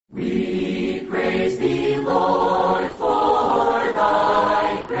praise thee, Lord, for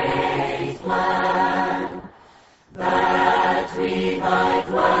thy great plan, that we thy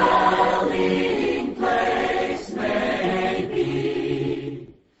dwelling place may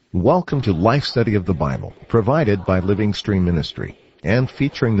be. Welcome to Life Study of the Bible, provided by Living Stream Ministry, and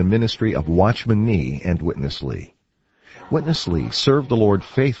featuring the ministry of Watchman Nee and Witness Lee. Witness Lee served the Lord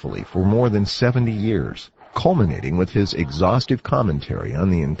faithfully for more than 70 years, culminating with his exhaustive commentary on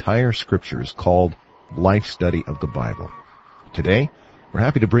the entire Scriptures called Life Study of the Bible. Today, we're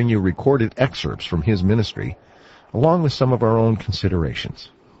happy to bring you recorded excerpts from his ministry, along with some of our own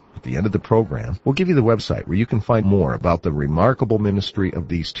considerations. At the end of the program, we'll give you the website where you can find more about the remarkable ministry of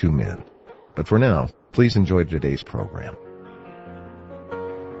these two men. But for now, please enjoy today's program.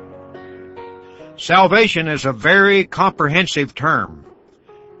 Salvation is a very comprehensive term.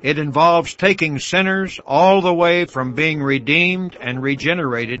 It involves taking sinners all the way from being redeemed and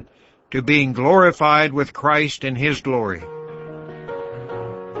regenerated to being glorified with Christ in His glory.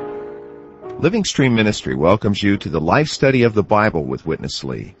 Living Stream Ministry welcomes you to the Life Study of the Bible with Witness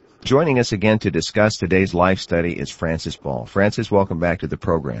Lee. Joining us again to discuss today's life study is Francis Ball. Francis, welcome back to the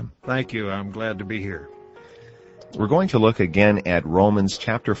program. Thank you. I'm glad to be here. We're going to look again at Romans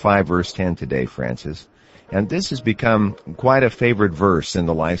chapter 5, verse 10 today, Francis. And this has become quite a favorite verse in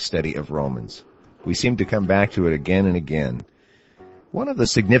the life study of Romans. We seem to come back to it again and again. One of the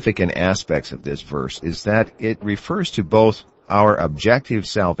significant aspects of this verse is that it refers to both our objective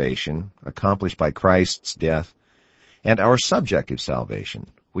salvation, accomplished by Christ's death, and our subjective salvation,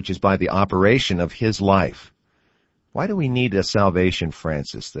 which is by the operation of His life. Why do we need a salvation,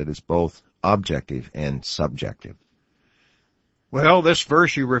 Francis, that is both objective and subjective? Well, this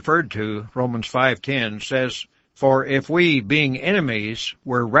verse you referred to, Romans 5:10, says, "For if we, being enemies,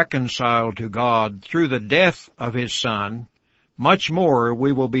 were reconciled to God through the death of His Son, much more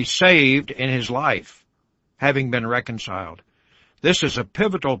we will be saved in His life, having been reconciled." This is a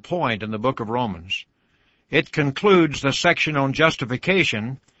pivotal point in the book of Romans. It concludes the section on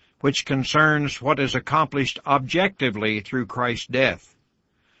justification, which concerns what is accomplished objectively through Christ's death,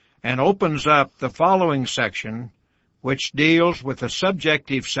 and opens up the following section, which deals with the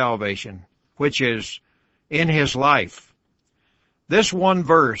subjective salvation, which is in His life. This one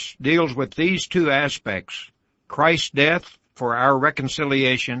verse deals with these two aspects, Christ's death for our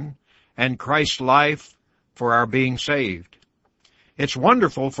reconciliation and Christ's life for our being saved. It's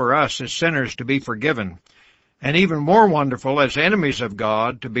wonderful for us as sinners to be forgiven, and even more wonderful as enemies of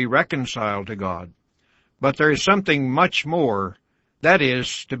God to be reconciled to God. But there is something much more, that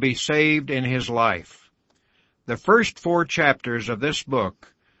is, to be saved in His life. The first 4 chapters of this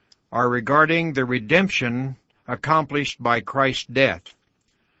book are regarding the redemption accomplished by Christ's death.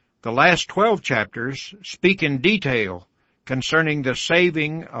 The last 12 chapters speak in detail concerning the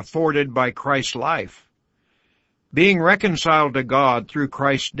saving afforded by Christ's life. Being reconciled to God through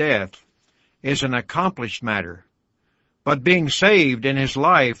Christ's death is an accomplished matter, but being saved in His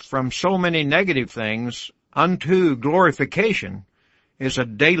life from so many negative things unto glorification is a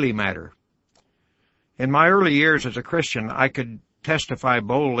daily matter. In my early years as a Christian, I could testify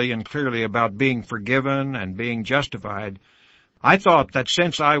boldly and clearly about being forgiven and being justified. I thought that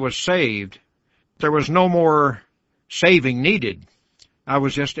since I was saved, there was no more saving needed. I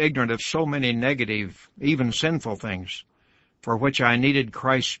was just ignorant of so many negative, even sinful things, for which I needed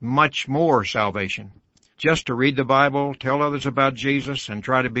Christ's much more salvation, just to read the Bible, tell others about Jesus, and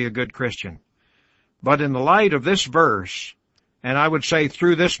try to be a good Christian. But in the light of this verse, and I would say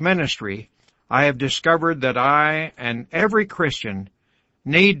through this ministry, I have discovered that I and every Christian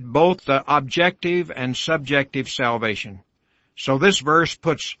need both the objective and subjective salvation. So this verse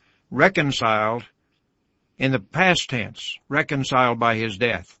puts reconciled in the past tense, reconciled by His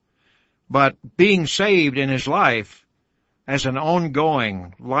death, but being saved in His life as an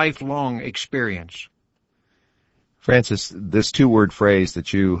ongoing, lifelong experience. Francis, this 2-word phrase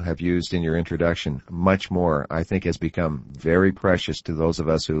that you have used in your introduction, much more, I think has become very precious to those of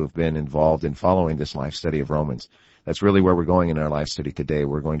us who have been involved in following this life study of Romans. That's really where we're going in our life study today.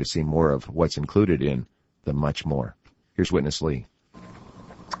 We're going to see more of what's included in the much more. Here's Witness Lee.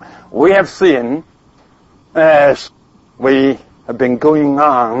 We have seen, as we have been going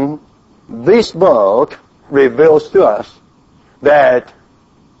on, this book reveals to us that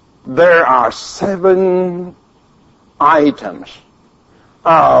there are 7 items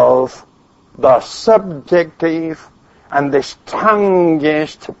of the subjective and the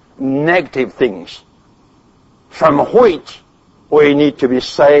strongest negative things from which we need to be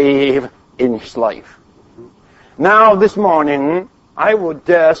saved in His life. Now this morning I would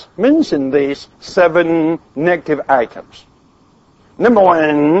just mention these 7 negative items. Number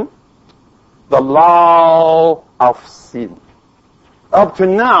 1, the law of sin. Up to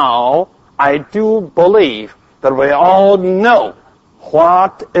now, I do believe that we all know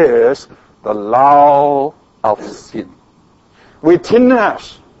what is the law of sin. Within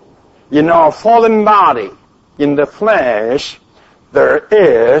us, in our fallen body, in the flesh, there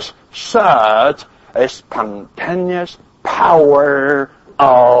is such a spontaneous power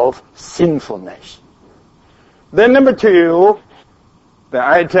of sinfulness. Then number 2, the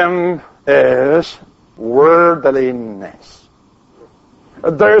item is worldliness.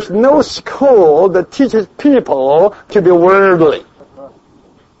 There's no school that teaches people to be worldly.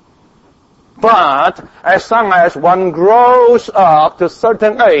 But as long as one grows up to a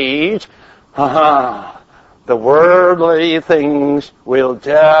certain age, the worldly things will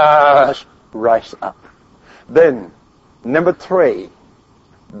just rise up. Then, number 3,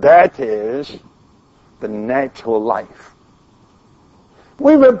 that is the natural life.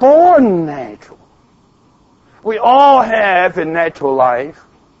 We were born natural. We all have a natural life,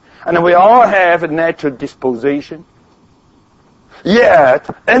 and we all have a natural disposition. Yet,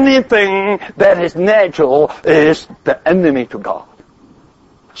 anything that is natural is the enemy to God.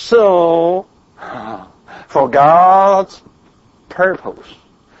 So, for God's purpose,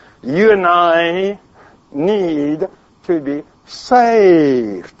 you and I need to be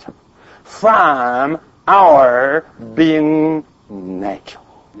saved from our being natural.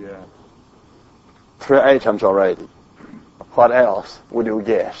 Yeah. 3 items already. What else would you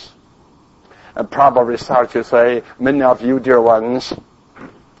guess? And probably start to say, many of you, dear ones,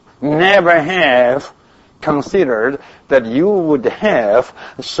 never have considered that you would have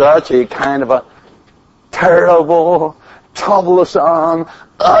such a kind of a terrible, troublesome,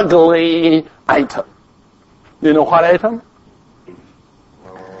 ugly item. You know what item?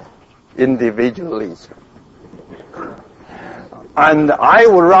 Individualism. And I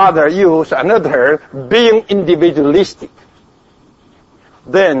would rather use another, being individualistic.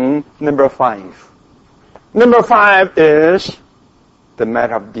 Then, number 5. Number 5 is the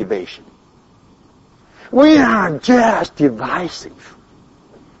matter of division. We are just divisive.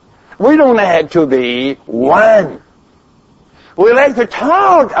 We don't have to be one. We like to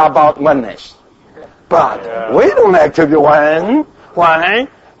talk about oneness. But we don't have to be one. Why?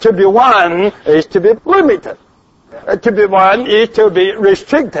 To be one is to be limited. To be one is to be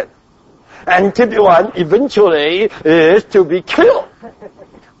restricted. And to be one eventually is to be killed.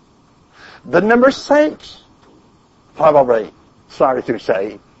 The number 6, probably, sorry to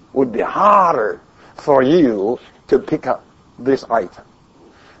say, would be harder for you to pick up this item.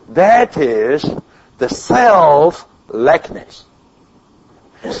 That is the self-likeness.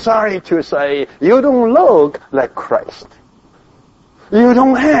 Sorry to say, you don't look like Christ. You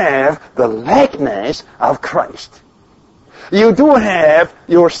don't have the likeness of Christ. You do have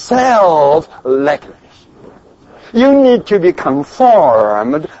your self-likeness. You need to be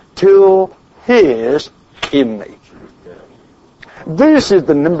conformed to His image. This is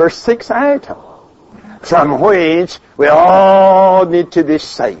the number 6 item from which we all need to be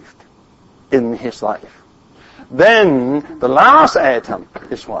saved in His life. Then the last item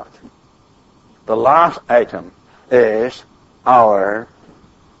is what? The last item is our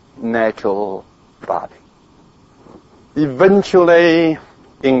natural body. Eventually,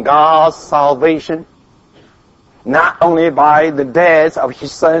 in God's salvation, not only by the death of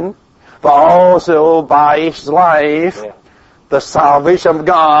His Son, but also by His life, the salvation of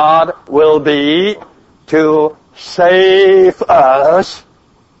God will be to save us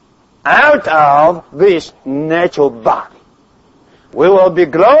out of this natural body. We will be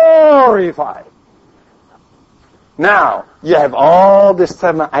glorified. Now, you have all the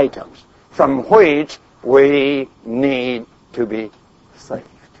 7 items from which we need to be saved.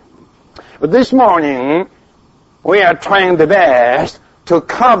 But this morning, we are trying the best to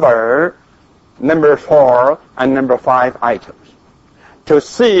cover number 4 and number 5 items, to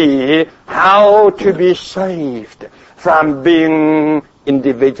see how to be saved from being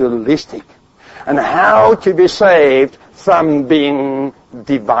individualistic and how to be saved from being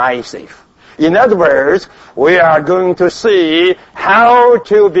divisive. In other words, we are going to see how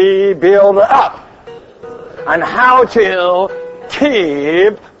to be built up and how to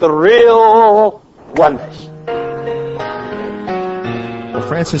keep the real oneness. Well,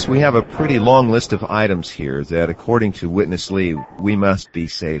 Francis, we have a pretty long list of items here that, according to Witness Lee, we must be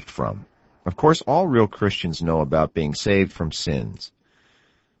saved from. Of course, all real Christians know about being saved from sins.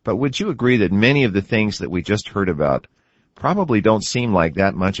 But would you agree that many of the things that we just heard about probably don't seem like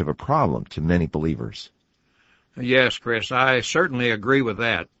that much of a problem to many believers? Yes, Chris, I certainly agree with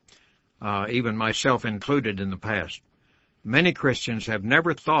that, even myself included in the past. Many Christians have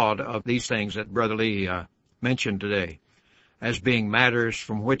never thought of these things that Brother Lee mentioned today as being matters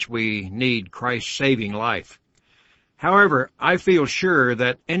from which we need Christ's saving life. However, I feel sure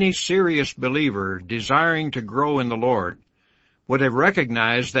that any serious believer desiring to grow in the Lord would have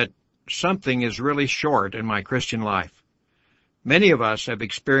recognized that something is really short in my Christian life. Many of us have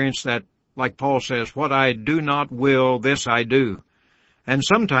experienced that, like Paul says, what I do not will, this I do. And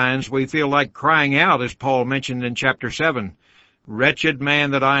sometimes we feel like crying out, as Paul mentioned in chapter 7, "Wretched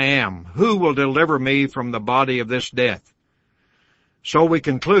man that I am, who will deliver me from the body of this death?" So we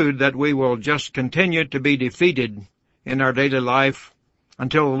conclude that we will just continue to be defeated in our daily life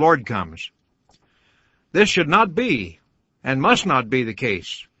until the Lord comes. This should not be and must not be the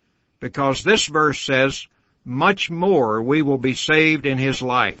case, because this verse says, "Much more we will be saved in his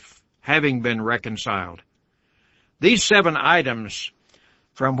life, having been reconciled." These 7 items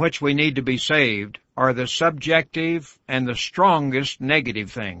from which we need to be saved are the subjective and the strongest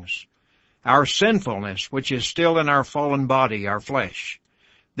negative things. Our sinfulness, which is still in our fallen body, our flesh.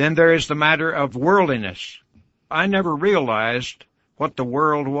 Then there is the matter of worldliness. I never realized what the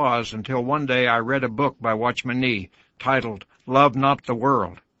world was until one day I read a book by Watchman Nee titled, "Love Not the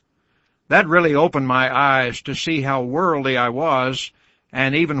World." That really opened my eyes to see how worldly I was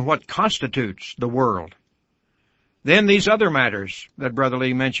and even what constitutes the world. Then these other matters that Brother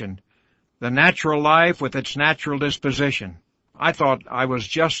Lee mentioned, the natural life with its natural disposition. I thought I was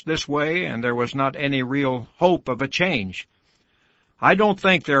just this way and there was not any real hope of a change. I don't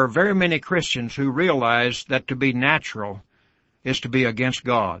think there are very many Christians who realize that to be natural is to be against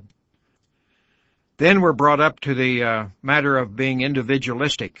God. Then we're brought up to the matter of being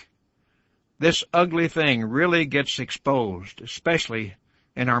individualistic. This ugly thing really gets exposed, especially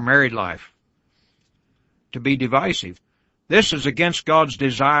in our married life. To be divisive. This is against God's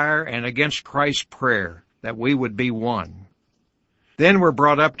desire and against Christ's prayer that we would be one. Then we're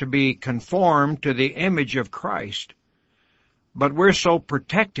brought up to be conformed to the image of Christ. But we're so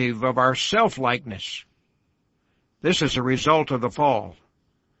protective of our self-likeness. This is a result of the fall.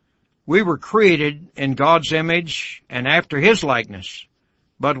 We were created in God's image and after His likeness,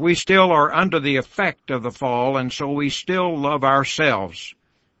 but we still are under the effect of the fall, and so we still love ourselves,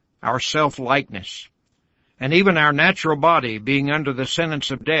 our self-likeness, and even our natural body being under the sentence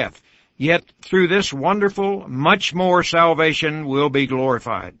of death. Yet through this wonderful, much more salvation will be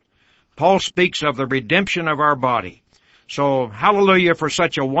glorified. Paul speaks of the redemption of our body. So, hallelujah for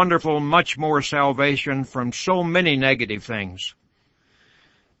such a wonderful, much more salvation from so many negative things.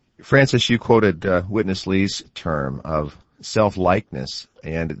 Francis, you quoted Witness Lee's term of self-likeness,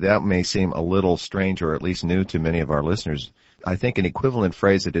 and that may seem a little strange or at least new to many of our listeners. I think an equivalent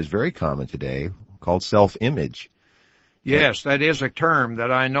phrase that is very common today called self-image. Yes, that is a term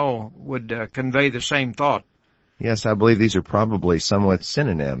that I know would convey the same thought. Yes, I believe these are probably somewhat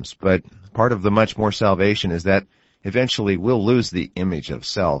synonyms, but part of the much more salvation is that eventually we'll lose the image of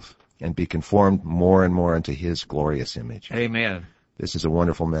self and be conformed more and more into His glorious image. Amen. This is a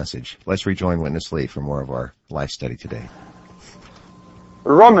wonderful message. Let's rejoin Witness Lee for more of our life study today.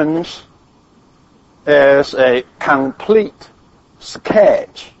 Romans is a complete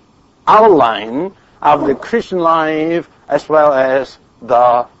sketch, outline of the Christian life as well as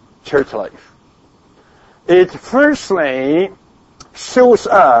the church life. It firstly shows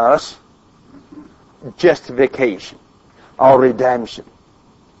us justification or redemption.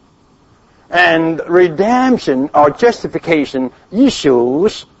 And redemption or justification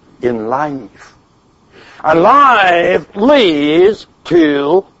issues in life. A life leads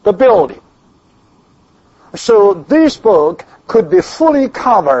to the building. So this book could be fully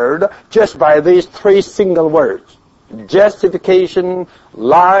covered just by these 3 single words. Justification,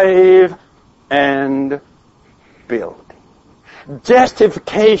 life, and building.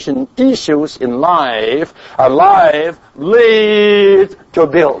 Justification issues in life. A life leads to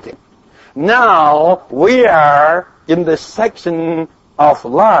building. Now we are in the section of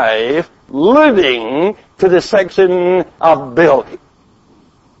life living to the section of building.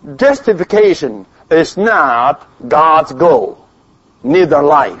 Justification is not God's goal, neither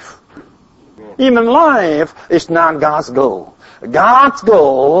life. Even life is not God's goal. God's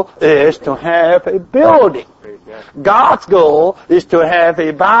goal is to have a building. God's goal is to have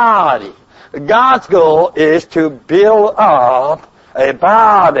a body. God's goal is to build up a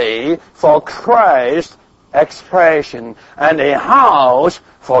body for Christ's expression and a house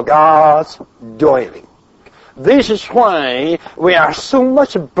for God's dwelling. This is why we are so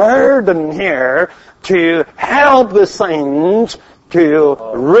much burdened here to help the saints to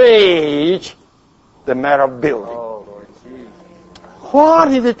reach the matter of building.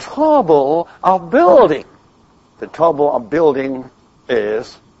 What is the trouble of building? The trouble of building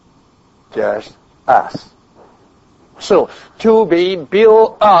is just us. So, to be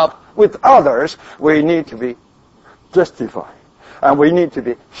built up with others, we need to be justified, and we need to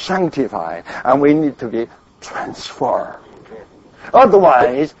be sanctified, and we need to be transformed.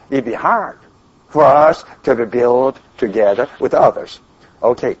 Otherwise, it'd be hard for us to be built together with others.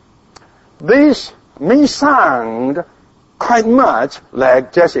 Okay. This may sound quite much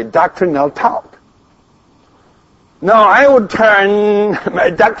like just a doctrinal talk. Now I would turn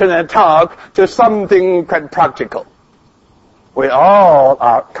my doctrinal talk to something quite practical. We all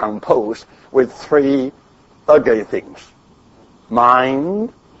are composed with three ugly things: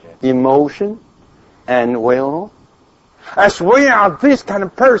 mind, emotion, and will. As we are these kind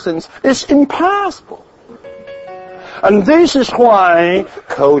of persons, it's impossible. And this is why,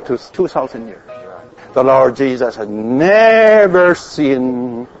 close to 2,000 years, the Lord Jesus had never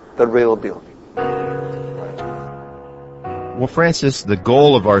seen the real building. Well, Francis, the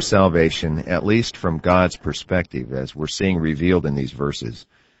goal of our salvation, at least from God's perspective, as we're seeing revealed in these verses,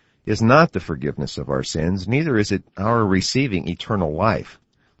 is not the forgiveness of our sins, neither is it our receiving eternal life.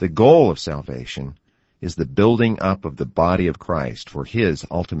 The goal of salvation is the building up of the body of Christ for His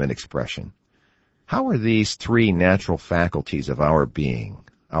ultimate expression. How are these three natural faculties of our being,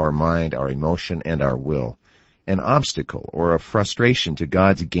 our mind, our emotion, and our will, an obstacle or a frustration to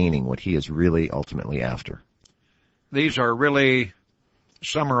God's gaining what He is really ultimately after? These are really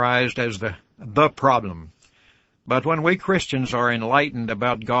summarized as the problem. But when we Christians are enlightened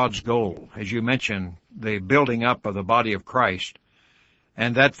about God's goal, as you mentioned, the building up of the body of Christ,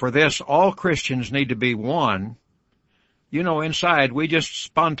 and that for this all Christians need to be one, you know, inside we just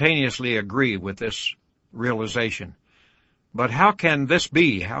spontaneously agree with this realization. But how can this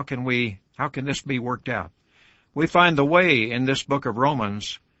be? How can this be worked out? We find the way in this book of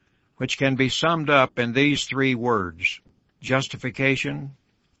Romans, which can be summed up in these three words: justification,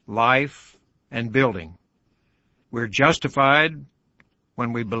 life, and building. We're justified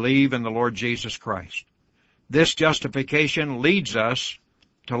when we believe in the Lord Jesus Christ. This justification leads us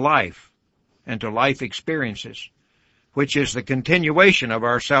to life and to life experiences, which is the continuation of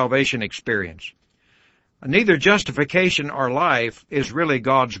our salvation experience. Neither justification or life is really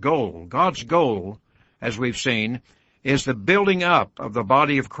God's goal. God's goal, as we've seen, is the building up of the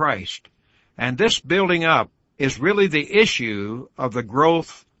body of Christ. And this building up is really the issue of the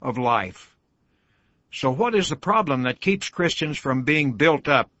growth of life. So what is the problem that keeps Christians from being built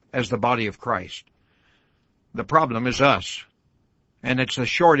up as the body of Christ? The problem is us, and it's the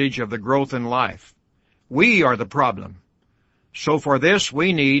shortage of the growth in life. We are the problem. So for this,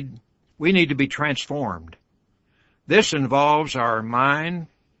 we need to be transformed. This involves our mind,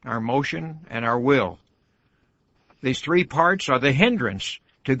 our emotion, and our will. These three parts are the hindrance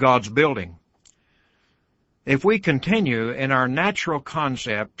to God's building. If we continue in our natural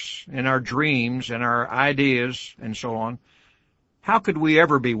concepts, in our dreams, in our ideas, and so on, how could we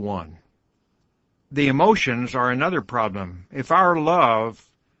ever be one? The emotions are another problem. If our love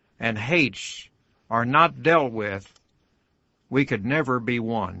and hates are not dealt with, we could never be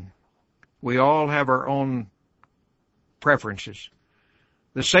one. We all have our own preferences.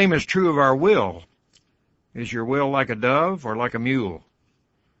 The same is true of our will. Is your will like a dove or like a mule?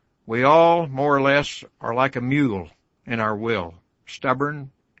 We all, more or less, are like a mule in our will,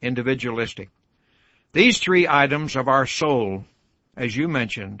 stubborn, individualistic. These three items of our soul, as you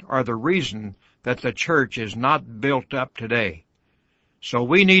mentioned, are the reason that the church is not built up today. So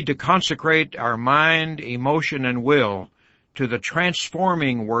we need to consecrate our mind, emotion, and will to the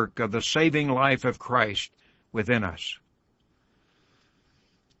transforming work of the saving life of Christ within us.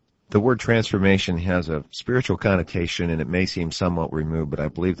 The word transformation has a spiritual connotation, and it may seem somewhat removed, but I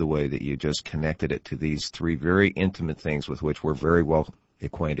believe the way that you just connected it to these three very intimate things with which we're very well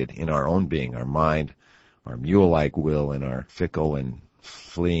acquainted in our own being, our mind, our mule-like will, and our fickle and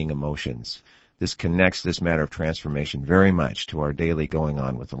fleeing emotions. This connects this matter of transformation very much to our daily going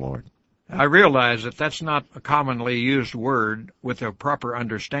on with the Lord. I realize that that's not a commonly used word with a proper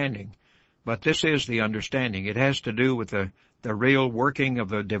understanding, but this is the understanding. It has to do with the real working of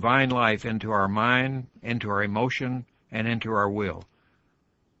the divine life into our mind, into our emotion, and into our will.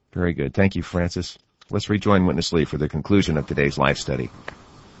 Very good. Thank you, Francis. Let's rejoin Witness Lee for the conclusion of today's life study.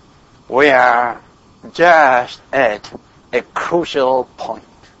 We are just at a crucial point.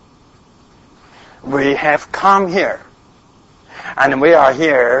 We have come here, and we are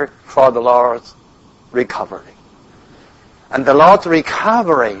here for the Lord's recovery. And the Lord's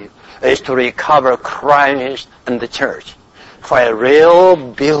recovery is to recover Christ and the church for a real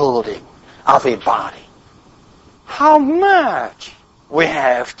building of a body. How much we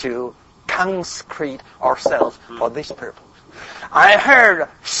have to consecrate ourselves for this purpose. I heard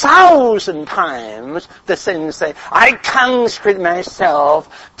 1,000 times the saints say, I consecrate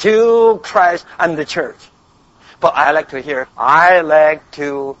myself to Christ and the church. But I like to hear, I like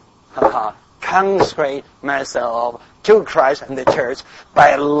to consecrate myself to Christ and the church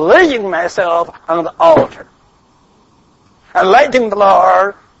by laying myself on the altar and letting the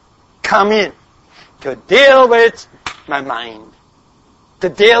Lord come in to deal with my mind, to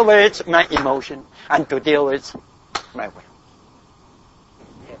deal with my emotion, and to deal with my will.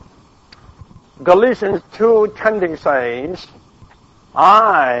 Galatians 2:20 says,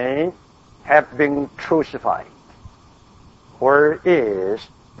 I have been crucified. Where is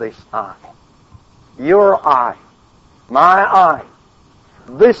this I? Your I, my I,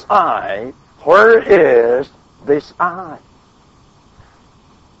 this I, where is this I?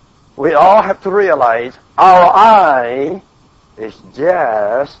 We all have to realize our I is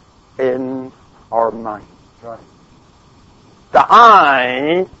just in our mind. Right. The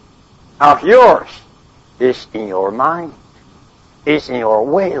I of yours is in your mind, is in your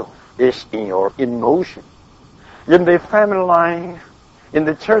will, is in your emotion. In the family life, in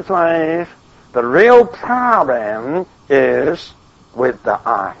the church life, the real problem is with the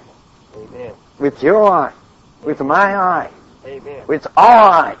I. Amen. With your I, with my I, Amen. with our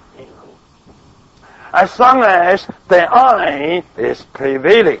I. As long as the I is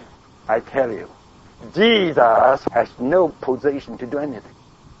prevailing, I tell you, Jesus has no position to do anything.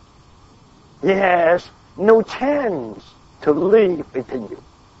 He has no chance to live within you.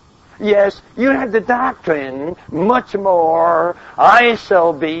 Yes, you have the doctrine, much more, I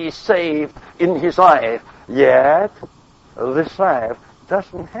shall be saved in his life. Yet, this life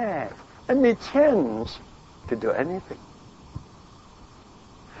doesn't have any chance to do anything.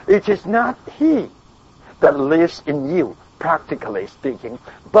 It is not he that lives in you, practically speaking,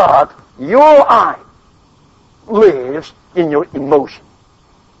 but your I lives in your emotion.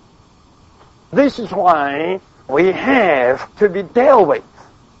 This is why we have to be dealt with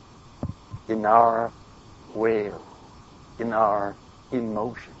in our will, in our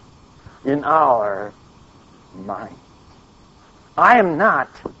emotion, in our mind. I am not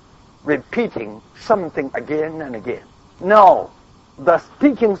repeating something again and again. No, the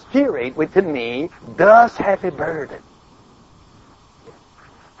speaking spirit within me does have a burden.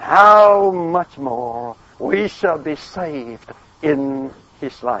 How much more we shall be saved in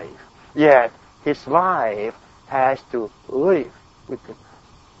his life. Yet, his life has to live within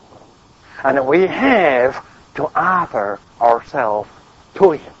us. And we have to offer ourselves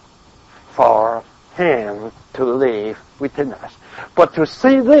to him for him to live within us. But to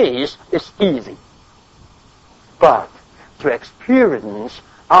see this is easy. But to experience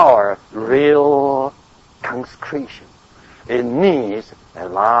our real consecration, it needs a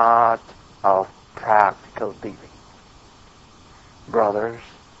lot of practical dealing. Brothers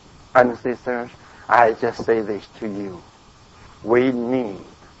and sisters, I just say this to you. We need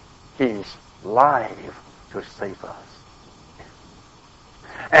his life to save us.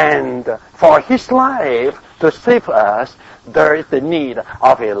 And for his life to save us, there is the need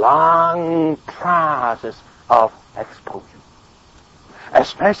of a long process of exposure.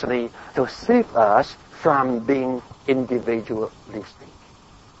 Especially to save us from being individualistic.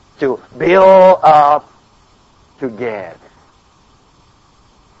 To build up together.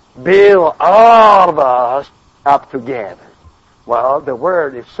 Build all of us up together. Well, the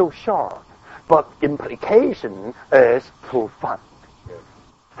word is so short, but implication is profound.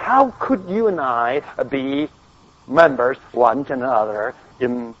 How could you and I be members one to another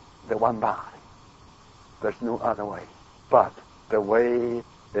in the one body? There's no other way. But the way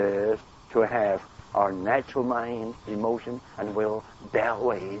is to have our natural mind, emotion, and will dealt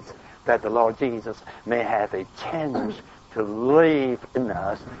with, that the Lord Jesus may have a chance to live in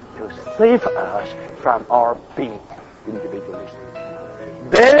us, to save us from our being individualistic.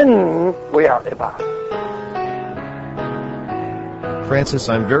 Then we are a body. Francis,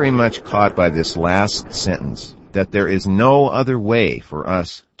 I'm very much caught by this last sentence, that there is no other way for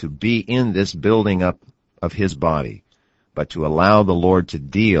us to be in this building up of his body, but to allow the Lord to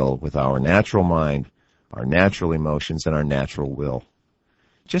deal with our natural mind, our natural emotions, and our natural will.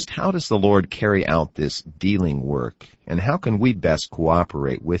 Just how does the Lord carry out this dealing work, and how can we best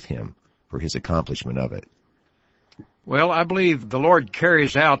cooperate with him for his accomplishment of it? Well, I believe the Lord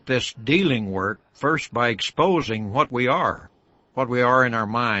carries out this dealing work first by exposing what we are in our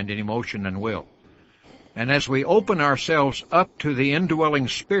mind and emotion and will. And as we open ourselves up to the indwelling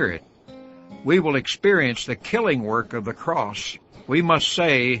Spirit, we will experience the killing work of the cross. We must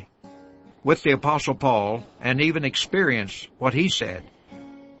say, with the Apostle Paul, and even experience what he said,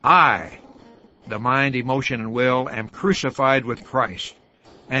 I the mind, emotion, and will, am crucified with Christ.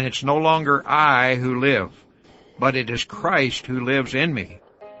 And it's no longer I who live, but it is Christ who lives in me.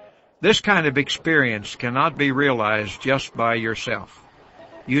 This kind of experience cannot be realized just by yourself.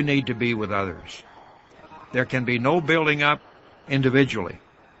 You need to be with others. There can be no building up individually.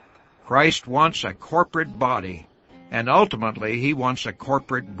 Christ wants a corporate body, and ultimately He wants a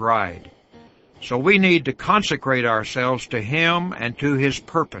corporate bride. So we need to consecrate ourselves to Him and to His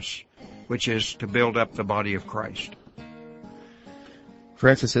purpose, which is to build up the body of Christ.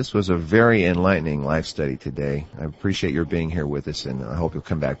 Francis, this was a very enlightening life study today. I appreciate your being here with us, and I hope you'll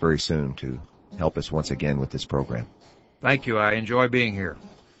come back very soon to help us once again with this program. Thank you. I enjoy being here.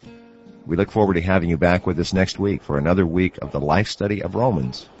 We look forward to having you back with us next week for another week of the life study of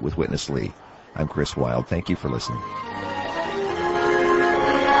Romans with Witness Lee. I'm Chris Wilde. Thank you for listening.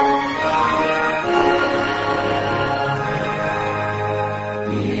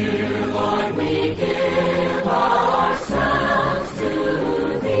 Dear Lord, we give ourselves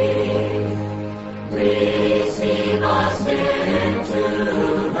to Thee. Receive us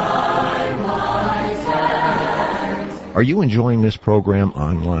into Thy wise hands. Are you enjoying this program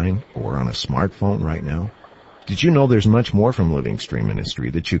online or on a smartphone right now? Did you know there's much more from Living Stream Ministry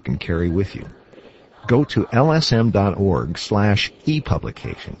that you can carry with you? Go to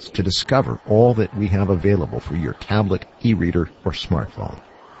lsm.org/epublications to discover all that we have available for your tablet, e-reader, or smartphone.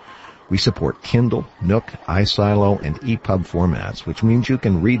 We support Kindle, Nook, iSilo, and EPUB formats, which means you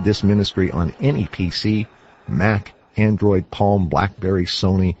can read this ministry on any PC, Mac, Android, Palm, BlackBerry,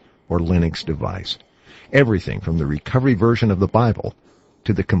 Sony, or Linux device. Everything from the recovery version of the Bible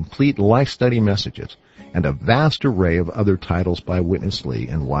to the complete life study messages and a vast array of other titles by Witness Lee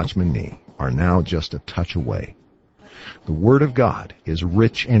and Watchman Nee are now just a touch away. The Word of God is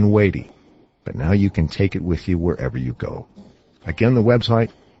rich and weighty, but now you can take it with you wherever you go. Again, the website,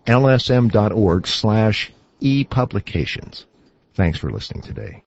 lsm.org/epublications. Thanks for listening today.